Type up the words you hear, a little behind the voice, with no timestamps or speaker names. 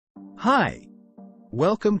Hi!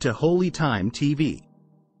 Welcome to Holy Time TV.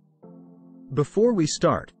 Before we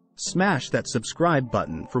start, smash that subscribe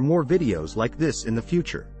button for more videos like this in the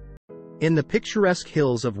future. In the picturesque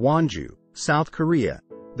hills of Wonju, South Korea,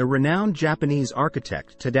 the renowned Japanese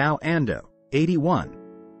architect Tadao Ando, 81,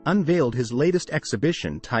 unveiled his latest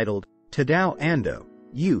exhibition titled Tadao Ando,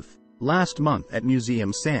 Youth, last month at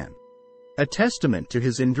Museum San. A testament to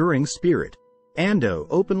his enduring spirit, Ando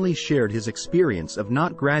openly shared his experience of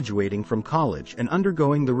not graduating from college and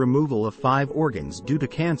undergoing the removal of 5 organs due to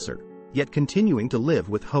cancer, yet continuing to live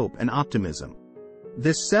with hope and optimism.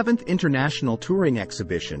 This 7th international touring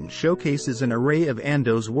exhibition showcases an array of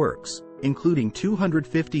Ando's works, including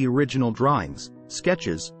 250 original drawings,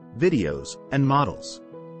 sketches, videos, and models.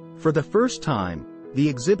 For the first time, the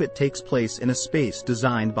exhibit takes place in a space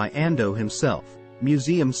designed by Ando himself,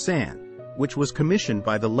 Museum San, which was commissioned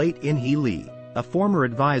by the late In-hee Lee, a former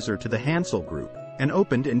advisor to the Hansel Group, and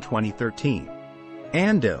opened in 2013.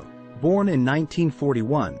 Ando, born in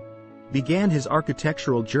 1941, began his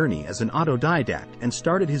architectural journey as an autodidact and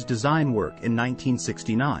started his design work in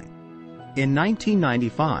 1969. In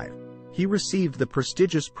 1995, he received the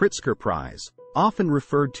prestigious Pritzker Prize, often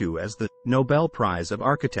referred to as the Nobel Prize of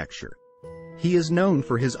Architecture. He is known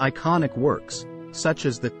for his iconic works, such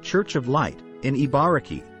as the Church of Light in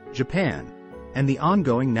Ibaraki, Japan, and the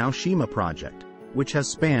ongoing Naoshima project, which has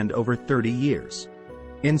spanned over 30 years.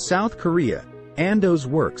 In South Korea, Ando's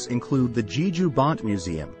works include the Jeju Bont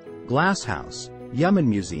Museum, Glass House, Yeoman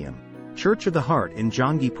Museum, Church of the Heart in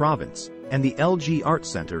Gyeonggi Province, and the LG Art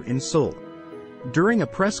Center in Seoul. During a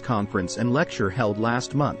press conference and lecture held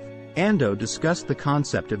last month, Ando discussed the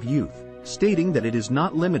concept of youth, stating that it is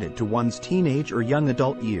not limited to one's teenage or young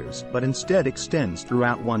adult years but instead extends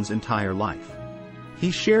throughout one's entire life. He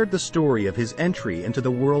shared the story of his entry into the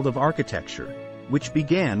world of architecture, which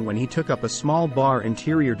began when he took up a small bar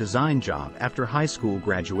interior design job after high school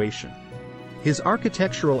graduation. His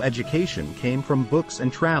architectural education came from books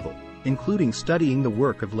and travel, including studying the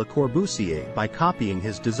work of Le Corbusier by copying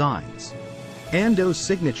his designs. Ando's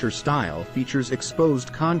signature style features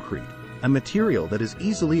exposed concrete, a material that is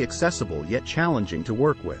easily accessible yet challenging to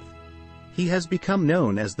work with. He has become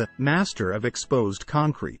known as the master of exposed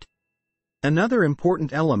concrete. Another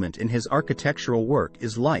important element in his architectural work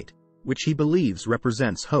is light, which he believes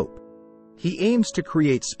represents hope. He aims to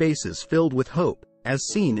create spaces filled with hope, as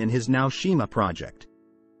seen in his Naoshima project.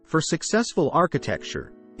 For successful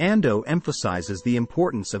architecture, Ando emphasizes the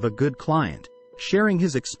importance of a good client, sharing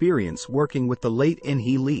his experience working with the late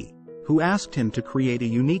In-hee Lee, who asked him to create a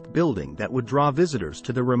unique building that would draw visitors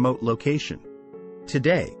to the remote location.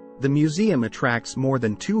 Today, the museum attracts more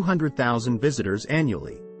than 200,000 visitors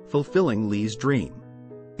annually, fulfilling Lee's dream.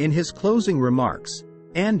 In his closing remarks,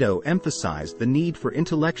 Ando emphasized the need for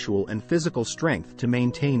intellectual and physical strength to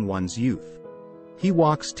maintain one's youth. He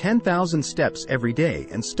walks 10,000 steps every day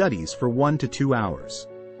and studies for 1 to 2 hours.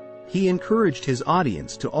 He encouraged his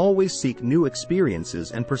audience to always seek new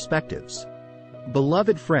experiences and perspectives.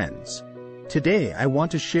 Beloved friends, today I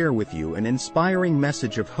want to share with you an inspiring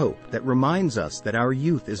message of hope that reminds us that our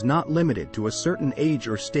youth is not limited to a certain age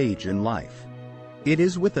or stage in life. It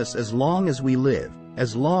is with us as long as we live,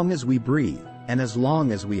 as long as we breathe, and as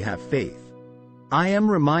long as we have faith. I am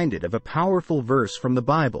reminded of a powerful verse from the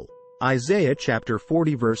Bible, Isaiah chapter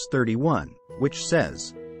 40 verse 31, which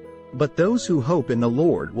says, "But those who hope in the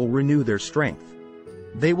Lord will renew their strength.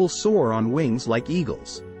 They will soar on wings like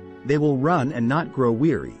eagles. They will run and not grow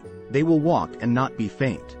weary. They will walk and not be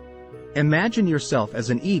faint." Imagine yourself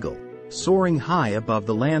as an eagle, soaring high above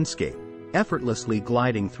the landscape, effortlessly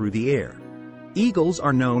gliding through the air. Eagles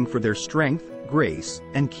are known for their strength, grace,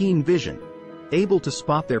 and keen vision, able to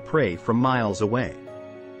spot their prey from miles away.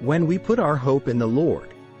 When we put our hope in the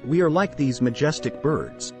Lord, we are like these majestic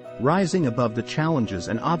birds, rising above the challenges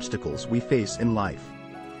and obstacles we face in life.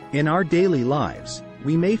 In our daily lives,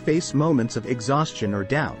 we may face moments of exhaustion or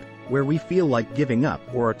doubt, where we feel like giving up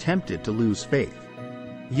or are tempted to lose faith.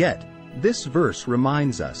 Yet, this verse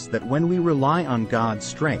reminds us that when we rely on God's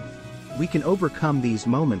strength, we can overcome these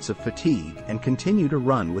moments of fatigue and continue to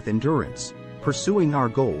run with endurance, pursuing our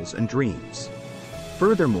goals and dreams.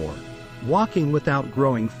 Furthermore, walking without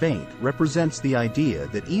growing faint represents the idea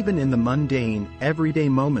that even in the mundane, everyday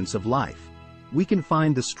moments of life, we can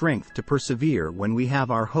find the strength to persevere when we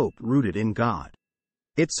have our hope rooted in God.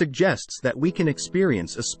 It suggests that we can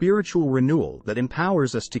experience a spiritual renewal that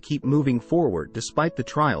empowers us to keep moving forward despite the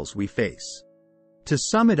trials we face. To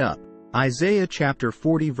sum it up, Isaiah chapter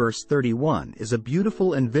 40 verse 31 is a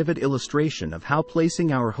beautiful and vivid illustration of how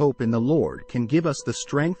placing our hope in the Lord can give us the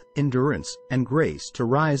strength, endurance, and grace to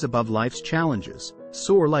rise above life's challenges,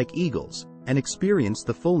 soar like eagles, and experience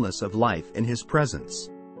the fullness of life in His presence.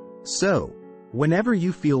 So, whenever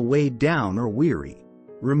you feel weighed down or weary,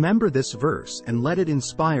 remember this verse and let it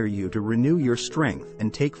inspire you to renew your strength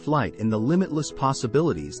and take flight in the limitless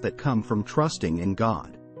possibilities that come from trusting in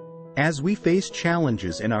God. As we face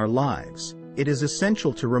challenges in our lives, it is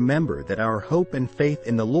essential to remember that our hope and faith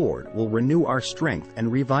in the Lord will renew our strength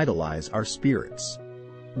and revitalize our spirits.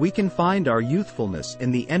 We can find our youthfulness in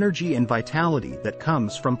the energy and vitality that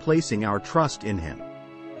comes from placing our trust in Him.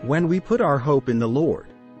 When we put our hope in the Lord,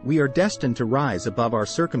 we are destined to rise above our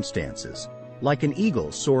circumstances, like an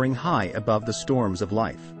eagle soaring high above the storms of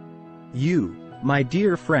life. You, my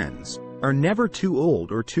dear friends, are never too old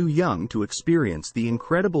or too young to experience the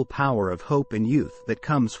incredible power of hope and youth that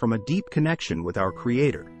comes from a deep connection with our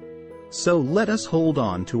Creator. So let us hold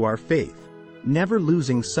on to our faith, never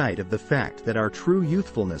losing sight of the fact that our true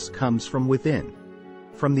youthfulness comes from within,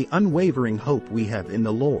 from the unwavering hope we have in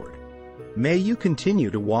the Lord. May you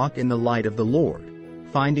continue to walk in the light of the Lord,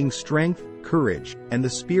 finding strength, courage, and the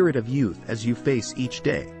spirit of youth as you face each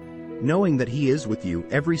day, knowing that He is with you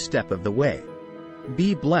every step of the way.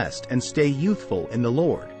 Be blessed and stay youthful in the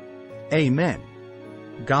Lord. Amen.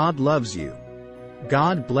 God loves you.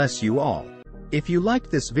 God bless you all. If you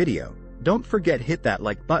liked this video, don't forget to hit that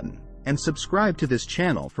like button, and subscribe to this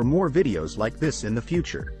channel for more videos like this in the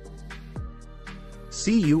future.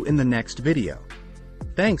 See you in the next video.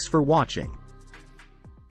 Thanks for watching.